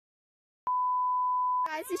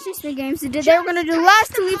Guys, it's just me games. Today we're gonna do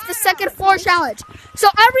last to leave the second floor challenge. So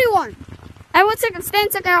everyone, 1 second, stand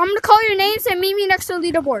a second. I'm gonna call your names and meet me next to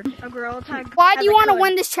the leaderboard. A girl tag. Why do you want to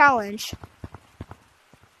win this challenge?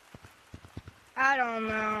 I don't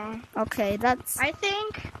know. Okay, that's. I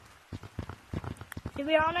think, to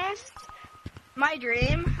be honest, my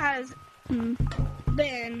dream has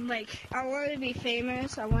been like I want to be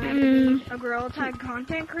famous. I want to be a girl tag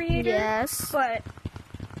content creator. Yes. But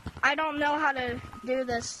I don't know how to do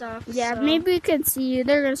this stuff. Yeah, so. maybe we can see you.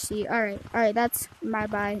 They're gonna see you. All right. That's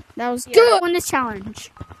bye. That was good. Win this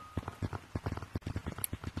challenge.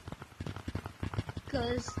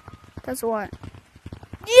 That's what.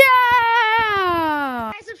 Yeah.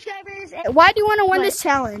 Hi, subscribers. Why do you want to win this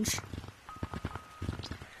challenge?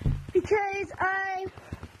 Because I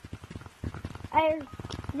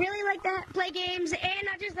really like to play games, and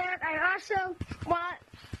not just that, I also want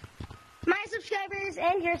my subscribers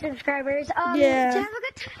and your subscribers to have a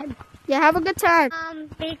good time. Yeah, have a good time.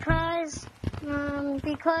 Because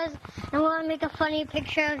I want to make a funny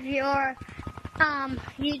picture of your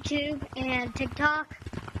YouTube and TikTok.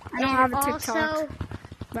 I don't have a TikTok. Also,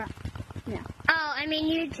 but, yeah. Oh, I mean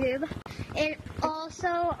YouTube. And also,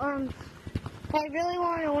 I really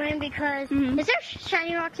want to win because is there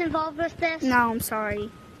shiny rocks involved with this? No, I'm sorry.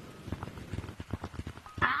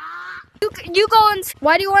 You go and.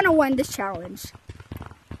 Why do you want to win this challenge?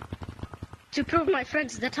 To prove my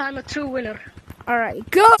friends that I'm a true winner. All right,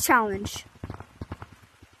 go challenge.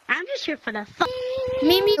 I'm just here for the fun.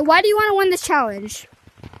 Mimi, why do you want to win this challenge?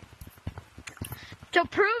 To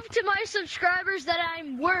prove to my subscribers that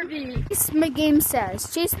I'm worthy. Chase McGame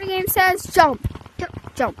says, jump.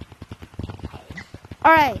 Jump.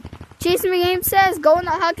 All right. Chase McGame says, go in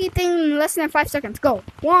the hockey thing in less than 5 seconds. Go.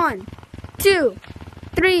 1, 2,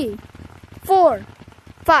 3, 4,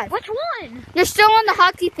 5. Which one? You're still on the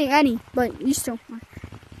hockey thing, Annie, but you still.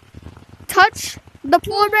 Touch the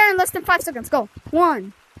polar bear in less than 5 seconds. Go.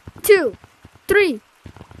 1, 2, 3,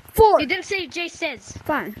 4. You didn't say Jay says.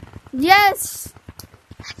 5. Yes.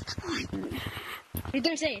 You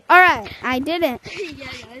didn't say it. All right, I didn't. Yeah,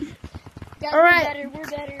 guys. All right, we're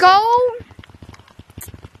better.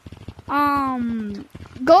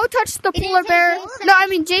 Go touch the polar bear. No, I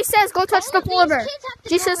mean Jay says go touch the polar bear.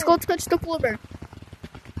 Jay says go touch the polar bear.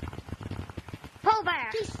 Polar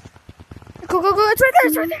bear. Go! It's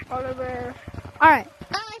right there. Polar bear. All right. Oh,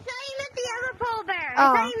 I thought you meant the other polar bear.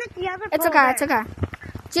 Oh. I thought you meant the other polar bear. It's okay.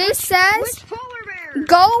 Jay says Which polar bear?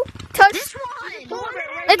 go touch. This one.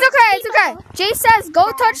 It's okay. Jay says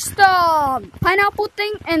go touch the pineapple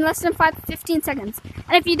thing in less than 15 seconds.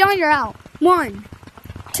 And if you don't, you're out. 1,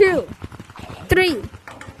 2, 3,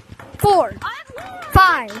 4,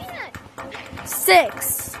 5,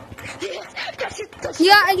 6. You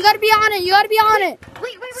gotta be on it.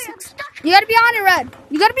 Wait, I'm stuck. You gotta be on it, Red.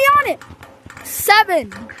 You gotta be on it.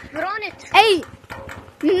 7, We're on it. 8,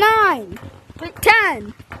 9,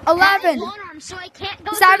 10, 11. One arm, so I can't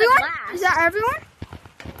go Is that through the everyone? glass. Is that everyone?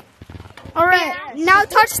 All right. Yes. Now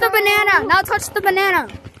touch the banana.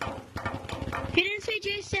 He didn't say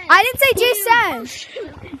Jay says. I didn't say Jay says.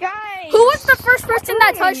 Guys. Who was the first person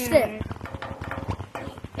that touched it?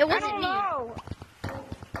 It I wasn't don't me. know.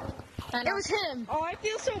 It was him. Oh, I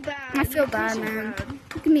feel so bad. I feel bad, man.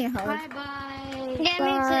 Give me a hug. Bye. Yeah,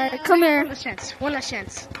 Bye. me too. Come here. One last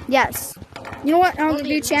chance. Yes. You know what? I'll give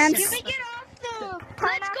you a chance. Can we get off the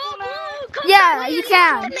Let's go, Blue. Come Yeah, on, you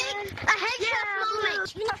can. Make a headshot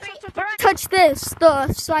moment. Touch this,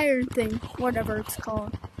 the siren thing, whatever it's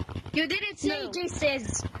called. You didn't say Jay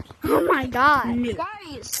says. Oh my God.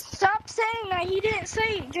 Guys, stop saying that. He didn't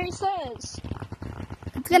say Jay says.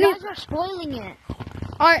 It's You gonna. guys are spoiling it.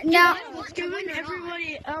 All right, now. Let's do it.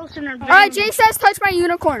 Everybody else in our All right, Jay says touch my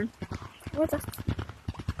unicorn. What the?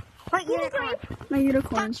 What unicorn? My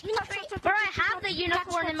unicorn. Bro, I have the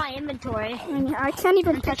unicorn in my inventory. I can't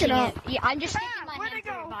even pick it up. Yeah, I'm just sticking my Where'd hand it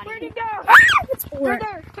through your go? body. Where'd it go? Ah, it's Right bored.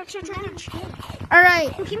 there. Touch the challenge. All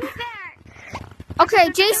right. Give me back. Okay,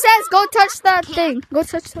 Jay says go touch that thing. Go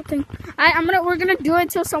touch that thing. We're gonna do it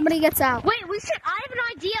until somebody gets out. Wait, I have an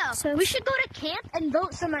idea. We should go to camp and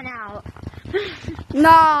vote someone out.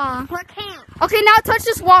 Nah. We're camp. Okay, now touch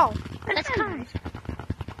this wall. Let's come.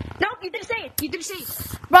 Nope, you didn't say it. You didn't say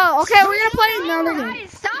it. Bro, okay, we're gonna play another game.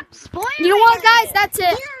 Guys, stop spoiling You know what, guys? it. That's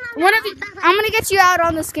it. I'm gonna get you out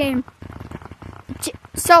on this game.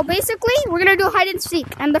 So basically, we're gonna do hide and seek,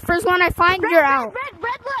 and the first one I find, you're out. Red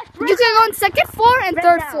left. You can go on second floor and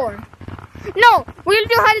third floor. No, we're gonna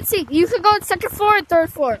do hide and seek. You can go on second floor and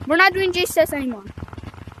third floor. We're not doing J sets anymore.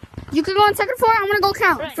 You can go on second floor. I'm gonna go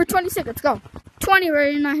count for 20 seconds. Go. 20.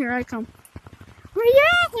 Right now, here I come. Where you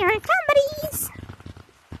at? Here I come, buddies.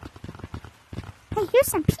 I hear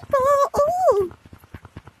some people. Ooh.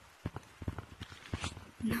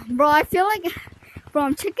 Bro, I feel like... Bro,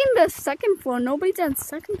 I'm checking the second floor. Nobody's on the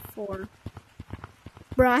second floor.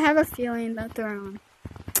 Bro, I have a feeling that they're on.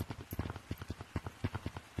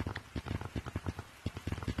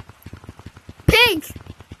 Pink!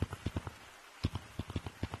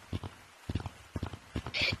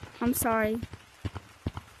 I'm sorry.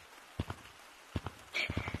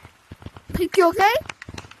 Pink, you okay?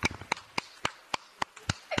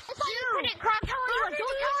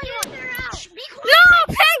 No,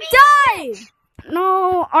 Pink died!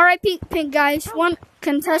 No, alright, Pink, guys. One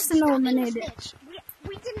contestant eliminated.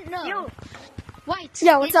 We didn't know. Yo, White.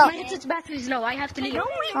 Yeah, what's up? My headset's battery's low. I have to leave.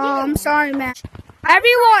 Oh, I'm sorry, man.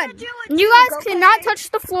 Everyone, you guys cannot touch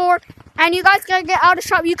the floor, and you guys gotta get out of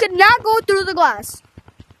shop. You could not go through the glass.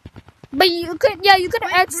 But you could, yeah, you could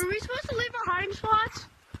exit. Were we supposed to leave our hiding spots?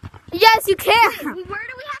 Yes, you can. Where do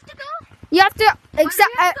we have to go? You have to exit.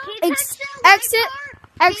 That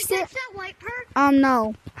white part?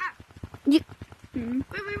 No. Wait, we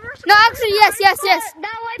were supposed No, actually, yes.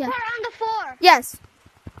 That white Yeah. part on the floor. Yes.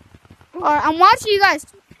 Alright, I'm watching you guys.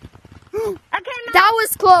 Okay, That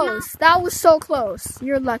was close. That was so close.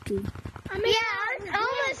 You're lucky. yeah, it's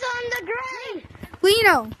almost on the ground.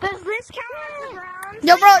 Lino. Does this count as the ground?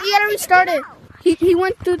 Yo, bro, you gotta restart it. He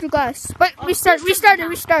went through the glass. But restart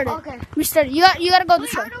it. Okay. Restart it. You gotta go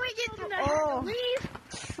this way. How do we get to the have to leave?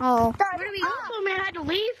 Oh, Where do we go? Oh, man, I had to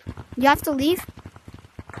leave? you have to leave?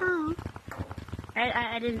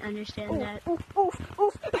 I didn't understand that.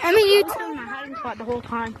 I mean, I was in my hiding spot the whole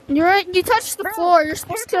time. you're right. You touched the floor. You're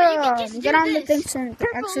supposed to just get do on the this. thing and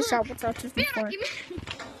extra shop without touching the floor.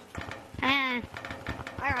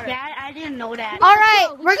 Yeah, I didn't know that.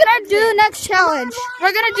 Alright, we're gonna do the next challenge.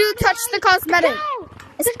 We're gonna do touch the cosmetic.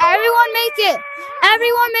 Is everyone make it?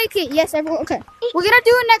 Everyone make it. Yes, everyone. Okay. We're gonna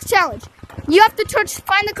do the next challenge. You have to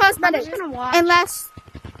find the cosmetic I'm just gonna watch. in less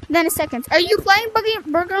than a second. Are you playing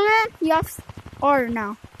Burger Man? Yes, or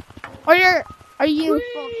no? Or are you?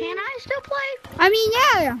 Well, can I still play? I mean,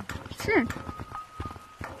 yeah, sure.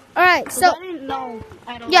 Alright, so I didn't know.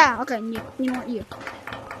 I don't yeah, okay. You know what? You.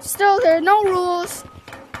 Still, there are no rules.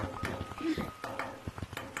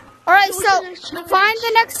 Alright, so find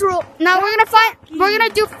the next rule. Now we're gonna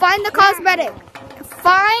find the cosmetic.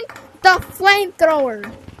 Find the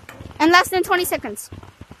flamethrower. In less than 20 seconds.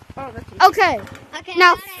 Oh, that's easy. Okay. Okay,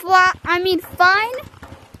 Now got find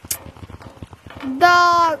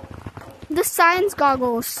the science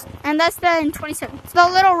goggles. And that's in 20 seconds. The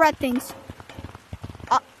little red things.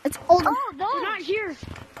 It's old. Oh, They're those. not here.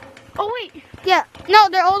 Oh, wait. Yeah. No,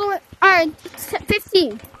 they're all the way. Alright,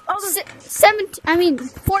 15. 17,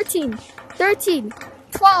 14, 13,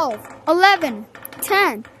 12, 11,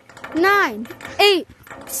 10, 9, 8,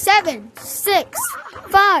 7, 6,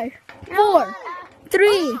 5, 4,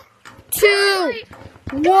 3, 2,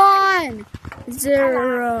 1,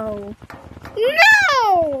 0.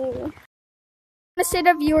 No! I'm gonna say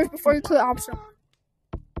to viewers before you click option.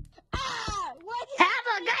 Have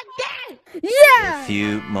a good day. Yeah! A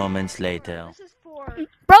few moments later. This is for...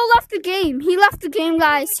 Bro left the game. He left the game,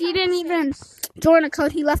 guys. He didn't even join a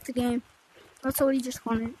code. He left the game. That's what he just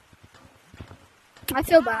wanted. I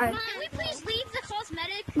feel bad. Can we please leave the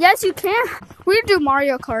cosmetic? Yes, you can. We're gonna do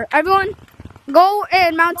Mario Kart. Everyone, go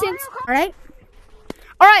in mountains. Alright?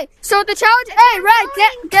 Alright, so the challenge. Hey,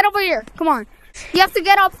 Red, get over here. Come on. You have to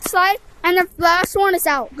get off the slide, and the last one is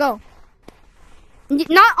out. Go.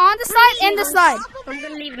 Not on the slide, in the slide. I'm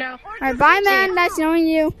gonna leave now. Alright, bye, man. Nice knowing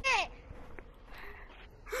you.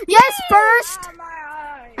 Yes, first.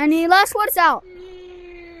 And the last one's out.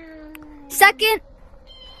 Second.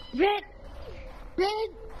 Red.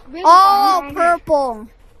 Oh, purple.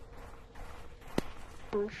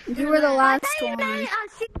 You were the last one.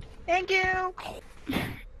 Thank you.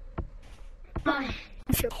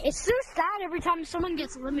 It's so sad every time someone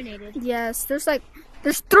gets eliminated. Yes, there's 3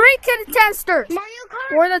 contestants. Mario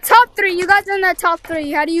Kart. We're the top 3. You guys are in the top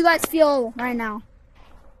 3. How do you guys feel right now?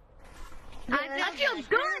 I feel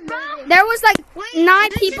good, bro. There was 9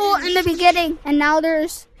 people in the beginning, and now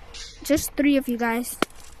there's just 3 of you guys.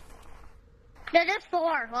 No, there's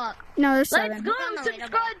 4. Look. No, there's Let's 7. go.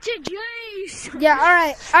 Subscribe to Jace. Yeah,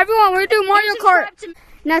 alright. Everyone, we're doing Mario Kart.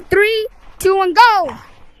 Now 3, 2, 1, go!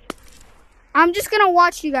 I'm just gonna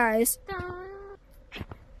watch you guys.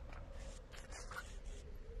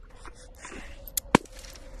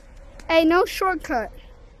 Hey, no shortcut.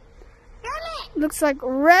 Looks like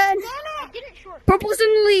red. Purple's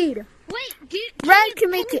in the lead. Wait, Red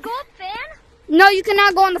can make it. Go up fan? No, you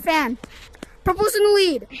cannot go on the fan. Purple's in the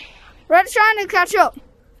lead. Red's trying to catch up.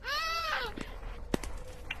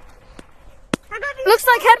 Looks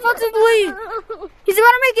like headphones in the lead. He's about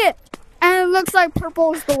to make it. And it looks like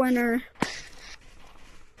purple's the winner.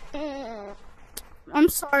 I'm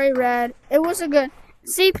sorry, Red. It was a good.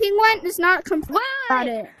 See, Penguin is not complaining about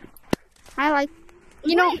it. I like,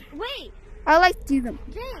 Wait. I like to do them.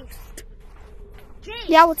 James.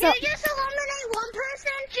 Yeah, what's up? Can you just eliminate one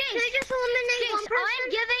person? James. Can you just eliminate one person?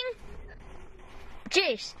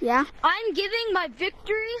 Jace. Yeah. I'm giving my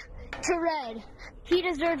victory to Red. He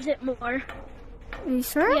deserves it more. Are you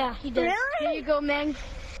sure? Yeah, he does. Really? Here you go, man.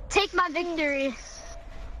 Take my victory.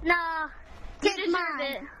 Nah, take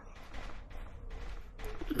mine.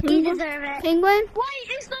 You deserve it. Penguin?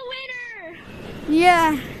 White is the winner.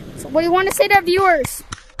 Yeah. So what do you want to say to viewers?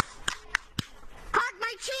 Hug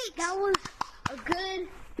my cheek. That was a good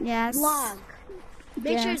Yes. vlog.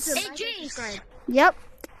 Make Yes. sure to like and subscribe. Yep.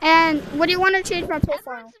 And what do you want to change my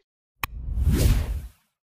profile?